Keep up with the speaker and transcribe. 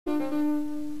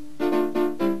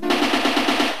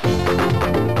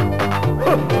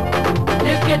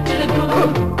Let's get to the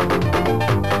groove.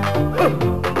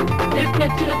 Let's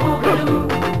get to the boogaloo.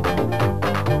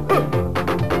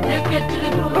 Let's get to the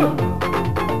groove.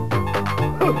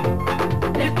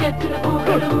 Let's get to the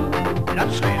boogaloo.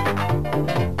 That's it.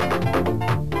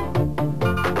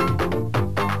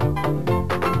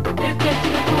 Let's get to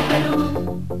the boogaloo.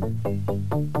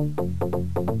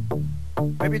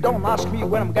 Baby, don't ask me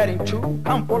where I'm getting to.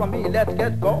 Come follow me, let's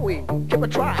get going. Keep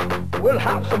it try, we'll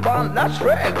have some fun. Let's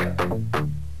wreck.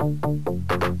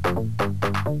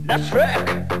 Let's wreck.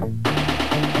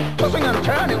 Tossing and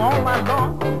turning all night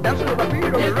long, dancing to the beat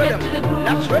of the rhythm.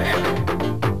 Let's wreck.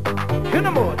 In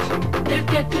the mood, Let's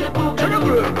get to the to the boogaloo.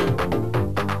 groove.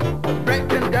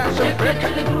 Breaking, dancing,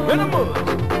 breaking. In the mood,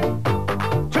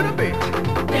 to the beat.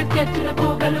 Let's get to the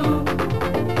boogaloo.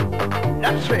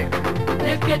 Let's wreck.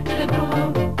 Let's get to the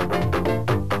groove.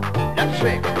 Let's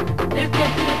wreck. Let's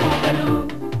get to the boogaloo.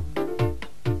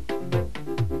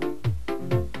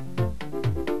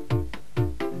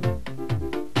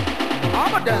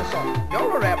 I'm a dancer,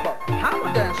 you're a rapper. I'm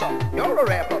a dancer, you're a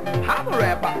rapper. I'm a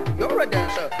rapper, you're a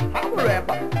dancer. I'm a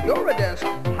rapper, you're a dancer.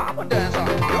 I'm a dancer,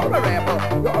 you're a rapper.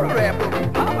 You're a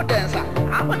rapper. I'm a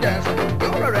dancer,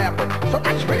 you're a rapper. So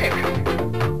let's wreck.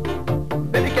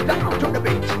 Baby, get down to the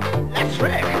beat. Let's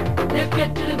wreck. Let's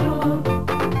get to the groove.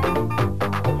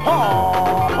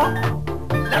 Oh,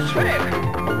 let's wreck.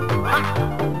 Ha,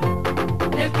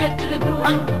 Let's get to the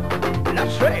groove.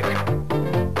 let's wreck.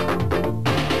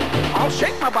 I'll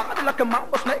shake my body like a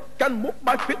mama snake and move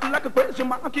my feet like a crazy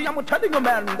monkey. I'm telling you,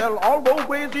 man, they'll all go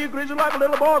crazy, crazy like a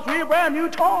little boss with brand new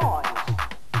toys.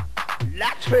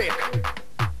 Let's wreck.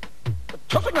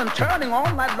 Tossing and turning all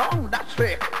night long. That's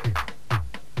wreck.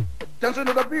 Dancing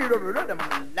to the beat of the rhythm.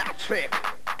 That's wreck.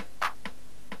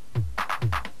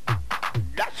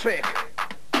 That's wreck.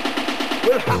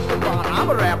 We'll have some fun. I'm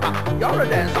a rapper, you're a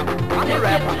dancer. I'm a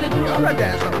rapper, you're a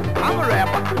dancer. I'm a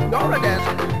rapper, you're a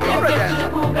dancer. You're a dancer.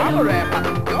 I'm a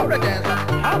rapper, you're a dancer.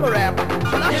 I'm a rapper.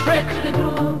 So let's wreck.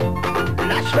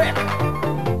 Let's wreck.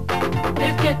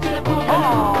 Let's get to the boogaloo.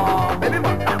 Oh, baby,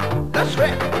 let's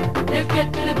wreck. Let's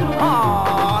get to the groove.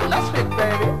 Oh, let's wreck,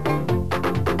 baby.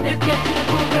 Let's get to the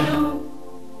boogaloo.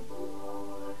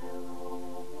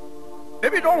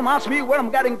 Baby, don't ask me where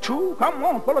I'm getting to. Come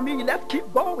on, follow me. Let's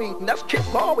keep going. Let's keep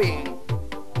going.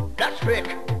 Let's wreck.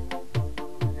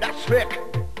 Let's wreck.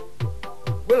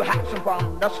 We'll have some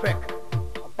fun. Let's wreck.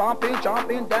 Bumping,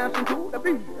 jumping, dancing to the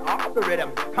beat of the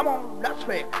rhythm. Come on, let's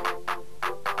wreck.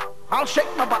 I'll shake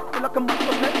my body like a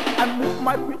mother snake and move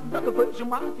my feet like a crazy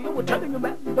monkey. We're telling you,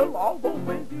 man, they'll all go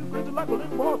crazy, crazy like a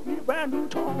little boss with a brand new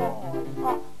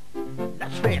toy.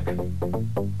 Let's wreck.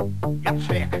 Let's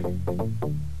wreck.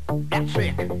 Let's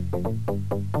wreck.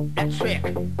 Let's wreck.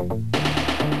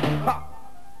 Ha.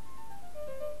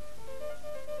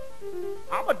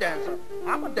 I'm a dancer.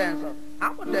 I'm a dancer.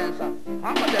 I'm a dancer.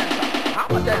 I'm a dancer.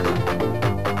 I'm a dancer.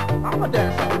 I'm a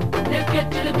dancer. Let's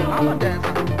get to the groove. I'm a dancer.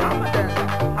 I'm a dancer.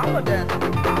 I'm a dancer.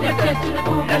 I'm a Let's get to dancer. the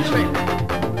boogaloo. Let's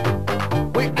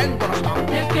wreck. We ain't gonna stop.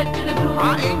 Let's get to the groove. I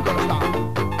ain't gonna stop.